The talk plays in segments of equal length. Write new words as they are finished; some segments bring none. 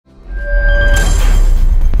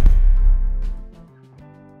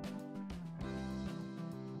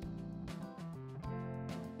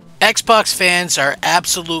Xbox fans are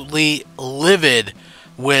absolutely livid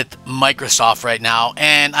with Microsoft right now,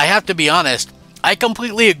 and I have to be honest, I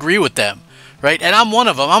completely agree with them, right? And I'm one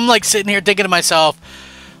of them. I'm like sitting here thinking to myself,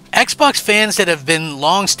 Xbox fans that have been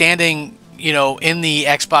long-standing, in the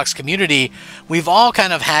Xbox community, we've all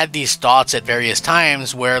kind of had these thoughts at various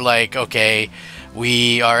times where, like, okay,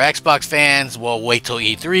 we are Xbox fans, well, wait till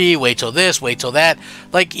E3, wait till this, wait till that.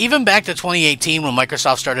 Like, even back to 2018 when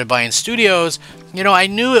Microsoft started buying studios, I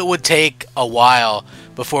knew it would take a while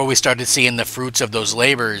before we started seeing the fruits of those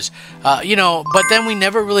labors. But then we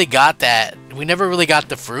never really got that. We never really got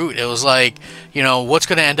the fruit. It was like, what's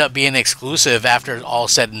going to end up being exclusive after all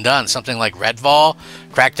said and done? Something like Redfall,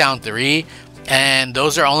 Crackdown 3, and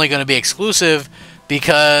those are only going to be exclusive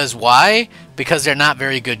because why? Because they're not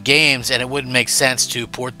very good games, and it wouldn't make sense to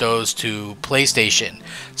port those to PlayStation.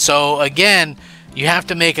 So again, you have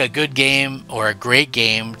to make a good game or a great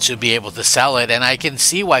game to be able to sell it, and I can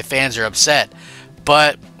see why fans are upset.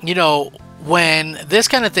 But, when this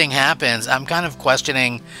kind of thing happens, I'm kind of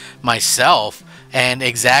questioning myself and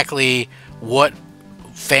exactly what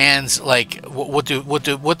fans like. What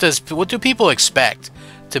do people expect?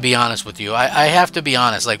 To be honest with you, I have to be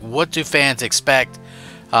honest. Like, what do fans expect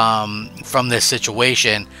from this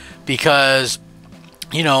situation? Because,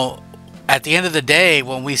 at the end of the day,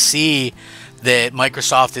 when we see that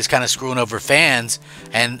Microsoft is kind of screwing over fans,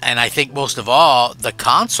 and I think most of all the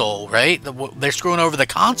console, right? They're screwing over the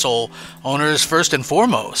console owners first and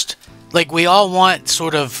foremost. Like, we all want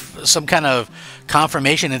sort of some kind of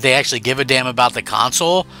confirmation that they actually give a damn about the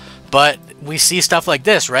console, but we see stuff like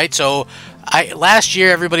this, right? So last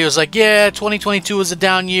year everybody was like, yeah, 2022 was a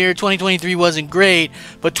down year, 2023 wasn't great,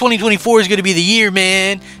 but 2024 is going to be the year,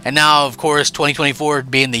 man. And now, of course, 2024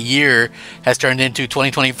 being the year has turned into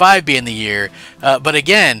 2025 being the year. But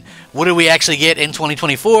again, what do we actually get in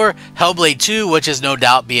 2024? Hellblade 2, which is no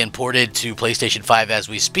doubt being ported to PlayStation 5 as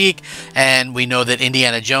we speak, and we know that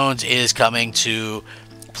Indiana Jones is coming to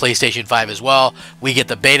PlayStation 5 as well. We get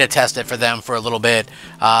the beta test it for them for a little bit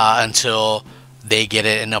until they get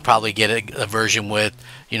it, and they'll probably get a version with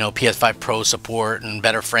PS5 Pro support and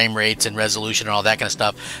better frame rates and resolution and all that kind of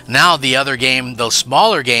stuff. Now the other game, the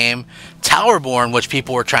smaller game, Towerborn, which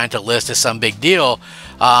people were trying to list as some big deal,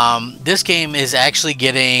 this game is actually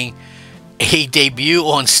getting a debut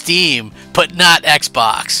on Steam, but not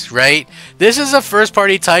Xbox, right? This is a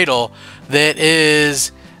first-party title that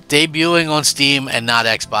is debuting on Steam and not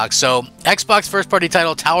Xbox. So Xbox first-party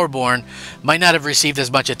title Towerborn might not have received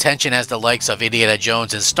as much attention as the likes of Indiana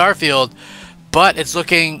Jones and Starfield, but it's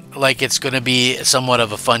looking like it's going to be somewhat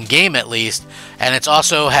of a fun game at least, and it's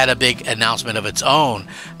also had a big announcement of its own.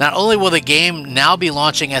 Not only will the game now be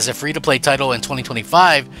launching as a free-to-play title in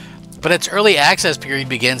 2025, but its early access period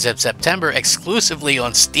begins in September exclusively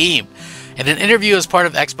on Steam. In an interview as part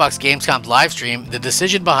of Xbox Gamescom's livestream, the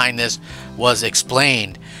decision behind this was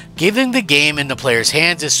explained. Giving the game into players'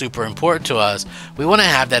 hands is super important to us. We want to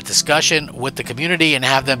have that discussion with the community and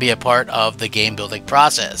have them be a part of the game building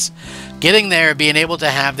process. Getting there, being able to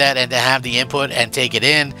have that and to have the input and take it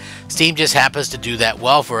in, Steam just happens to do that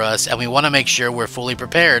well for us, and we want to make sure we're fully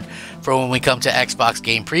prepared for when we come to Xbox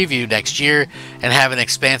Game Preview next year and have an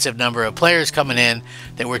expansive number of players coming in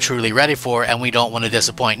that we're truly ready for, and we don't want to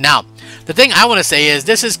disappoint. Now, the thing I want to say is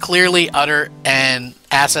this is clearly utter and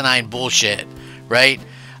asinine bullshit, right?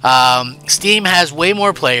 Steam has way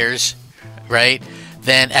more players, right,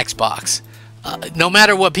 than Xbox. No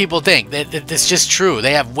matter what people think, it's just true.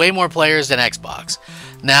 They have way more players than Xbox.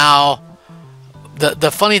 Now, the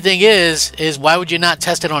funny thing is why would you not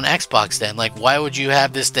test it on Xbox then? Like, why would you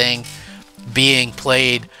have this thing being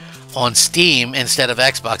played on Steam instead of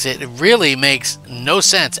Xbox? It really makes no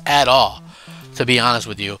sense at all, to be honest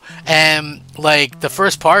with you. And like the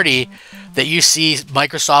first party that you see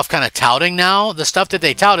Microsoft kind of touting now, the stuff that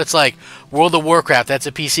they tout, it's like World of Warcraft, that's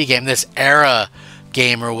a PC game. This Era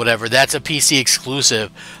game or whatever, that's a PC exclusive.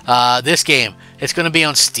 This game, it's going to be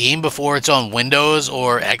on Steam before it's on Windows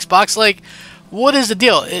or Xbox. Like, what is the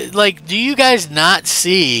deal? Like, do you guys not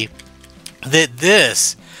see that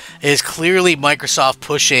this is clearly Microsoft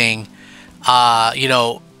pushing,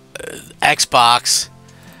 Xbox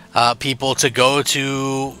people to go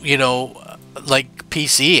to, like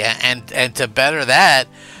PC and to better that,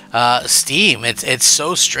 Steam. It's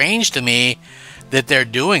so strange to me that they're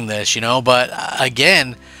doing this, but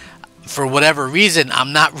again, for whatever reason,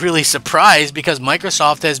 I'm not really surprised because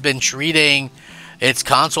Microsoft has been treating its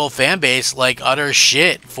console fan base like utter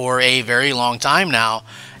shit for a very long time now.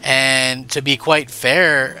 And to be quite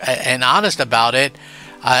fair and honest about it,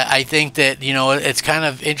 I think that, it's kind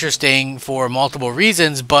of interesting for multiple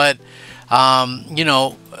reasons, but,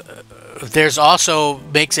 there's also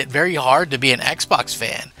makes it very hard to be an Xbox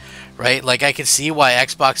fan, right? Like I can see why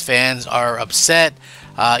Xbox fans are upset.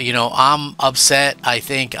 I'm upset. I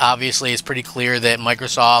think obviously it's pretty clear that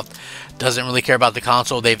Microsoft doesn't really care about the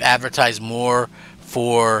console. They've advertised more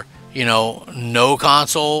for, no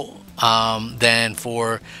console than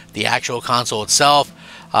for the actual console itself.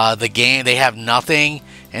 The game, they have nothing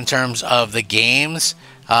in terms of the games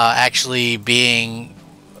actually being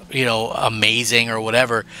amazing or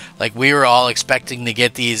whatever. Like we were all expecting to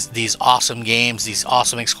get these awesome games, these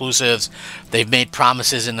awesome exclusives. They've made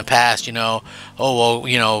promises in the past,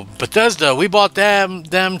 Bethesda, we bought them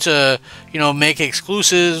to make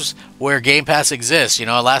exclusives where Game Pass exists.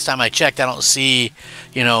 Last time I checked, I don't see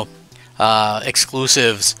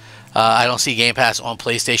exclusives. I don't see Game Pass on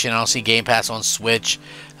PlayStation. I don't see Game Pass on Switch.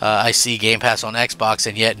 I see Game Pass on Xbox,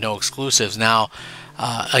 and yet no exclusives. Now,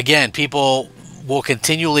 again, people will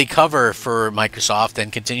continually cover for Microsoft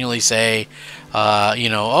and continually say,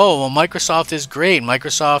 Microsoft is great.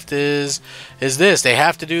 Microsoft is this. They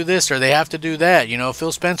have to do this or they have to do that.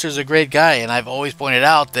 Phil Spencer's a great guy, and I've always pointed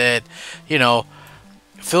out that,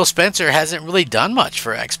 Phil Spencer hasn't really done much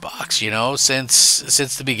for Xbox,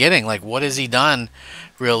 since the beginning. Like, what has he done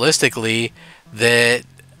realistically that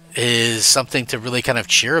is something to really kind of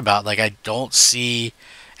cheer about? Like, I don't see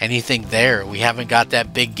anything there. We haven't got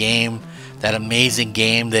that big game, that amazing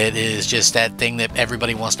game that is just that thing that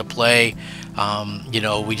everybody wants to play.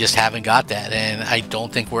 We just haven't got that, and I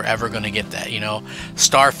don't think we're ever going to get that.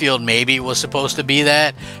 Starfield maybe was supposed to be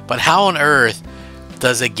that, but how on earth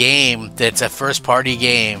does a game that's a first-party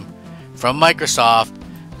game from Microsoft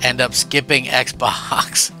end up skipping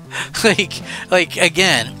Xbox? like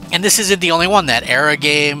again, and this isn't the only one. That Era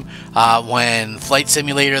game, when Flight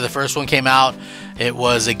Simulator, the first one, came out, it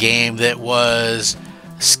was a game that was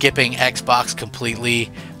skipping Xbox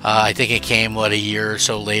completely. I think it came a year or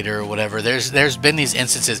so later or whatever. There's been these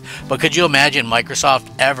instances, but could you imagine Microsoft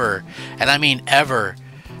ever, and I mean ever,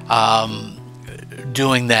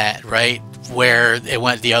 doing that, right? Where it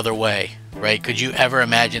went the other way, right? Could you ever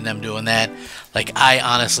imagine them doing that? Like, I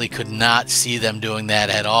honestly could not see them doing that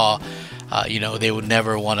at all. They would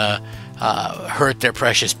never want to hurt their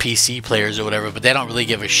precious PC players or whatever, but they don't really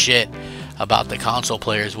give a shit about the console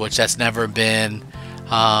players, which that's never been,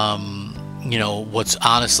 what's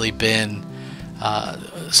honestly been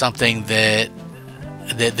something that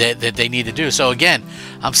they need to do. So again,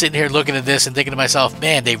 I'm sitting here looking at this and thinking to myself,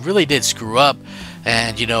 man, they really did screw up.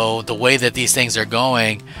 And the way that these things are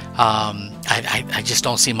going, I just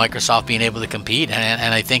don't see Microsoft being able to compete,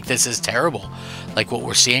 and I think this is terrible. Like, what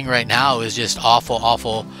we're seeing right now is just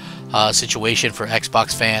awful situation for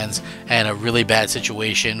Xbox fans, and a really bad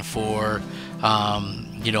situation for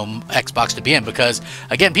Xbox to be in, because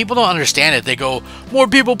again, people don't understand it. They go, more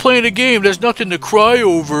people playing a game, there's nothing to cry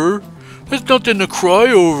over. There's nothing to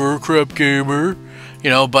cry over, crap gamer.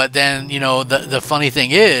 But then the funny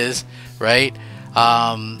thing is, right?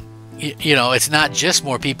 It's not just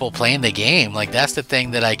more people playing the game. Like, that's the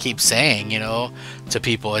thing that I keep saying, to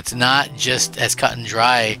people. It's not just as cut and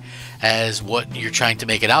dry as what you're trying to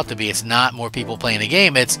make it out to be. It's not more people playing the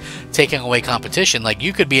game. It's taking away competition. Like,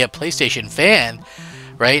 you could be a PlayStation fan,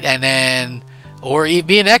 right? And then, or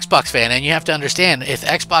be an Xbox fan. And you have to understand, if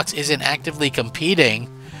Xbox isn't actively competing,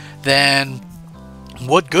 then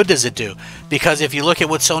what good does it do? Because if you look at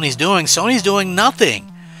what Sony's doing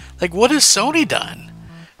nothing. Like, what has Sony done,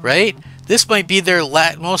 right? This might be their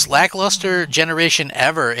most lackluster generation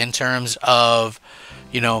ever in terms of,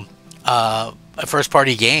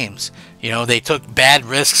 first-party games. They took bad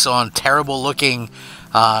risks on terrible-looking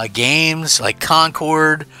games like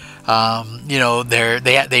Concord.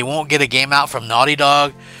 They won't get a game out from Naughty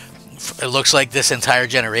Dog. It looks like this entire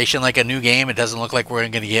generation, like a new game. It doesn't look like we're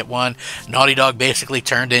going to get one. Naughty Dog basically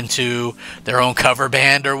turned into their own cover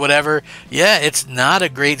band or whatever. Yeah, it's not a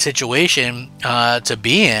great situation to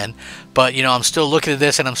be in. But, I'm still looking at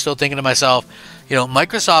this and I'm still thinking to myself,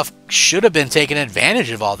 Microsoft should have been taking advantage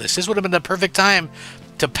of all this. This would have been the perfect time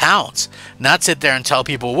to pounce, not sit there and tell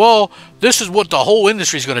people, well, this is what the whole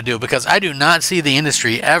industry is going to do, because I do not see the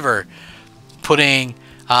industry ever putting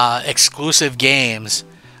exclusive games,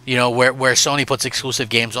 where Sony puts exclusive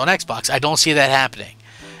games on Xbox. I don't see that happening.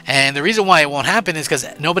 And the reason why it won't happen is because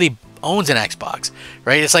nobody owns an Xbox,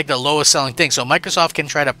 right? It's like the lowest selling thing. So Microsoft can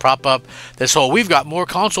try to prop up this whole, we've got more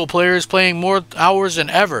console players playing more hours than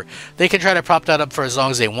ever. They can try to prop that up for as long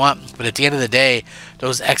as they want. But at the end of the day,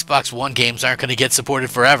 those Xbox One games aren't going to get supported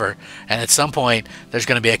forever. And at some point, there's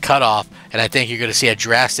going to be a cutoff. And I think you're going to see a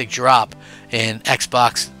drastic drop in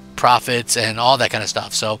Xbox profits and all that kind of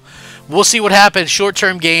stuff. So we'll see what happens.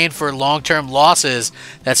 Short-term gain for long-term losses.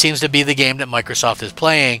 That seems to be the game that Microsoft is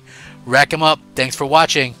playing. Rack 'em up. Thanks for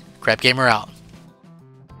watching. Crap Gamer out.